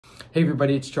Hey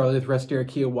everybody, it's Charlie with Russ Darrow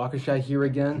Kia Waukesha here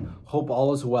again. Hope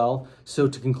all is well. So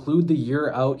to conclude the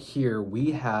year out here,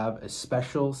 we have a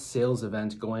special sales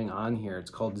event going on here. It's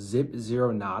called Zip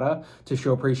Zero Nada to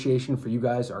show appreciation for you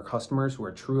guys, our customers, who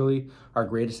are truly our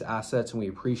greatest assets, and we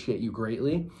appreciate you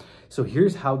greatly. So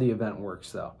here's how the event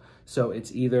works though. So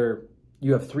it's either,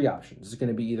 you have three options. It's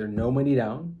gonna be either no money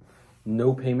down,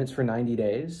 no payments for 90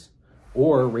 days,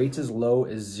 or rates as low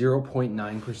as 0.9%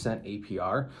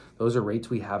 APR. Those are rates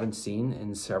we haven't seen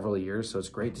in several years, so it's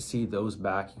great to see those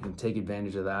back. You can take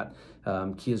advantage of that.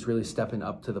 Kia's really stepping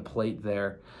up to the plate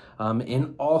there.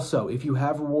 And also, if you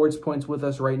have rewards points with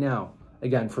us right now,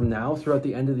 again, from now throughout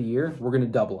the end of the year, we're gonna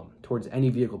double them towards any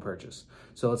vehicle purchase.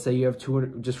 So let's say you have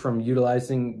 200, just from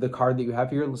utilizing the card that you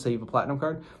have here, let's say you have a platinum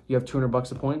card, you have 200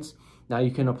 bucks of points. Now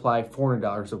you can apply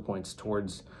 $400 of points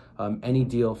towards any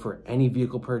deal for any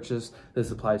vehicle purchase. This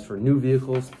applies for new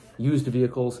vehicles, used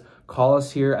vehicles. Call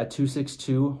us here at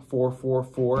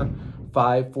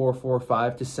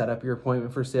 262-444-5445 to set up your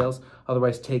appointment for sales.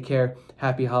 Otherwise, take care.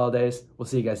 Happy holidays. We'll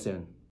see you guys soon.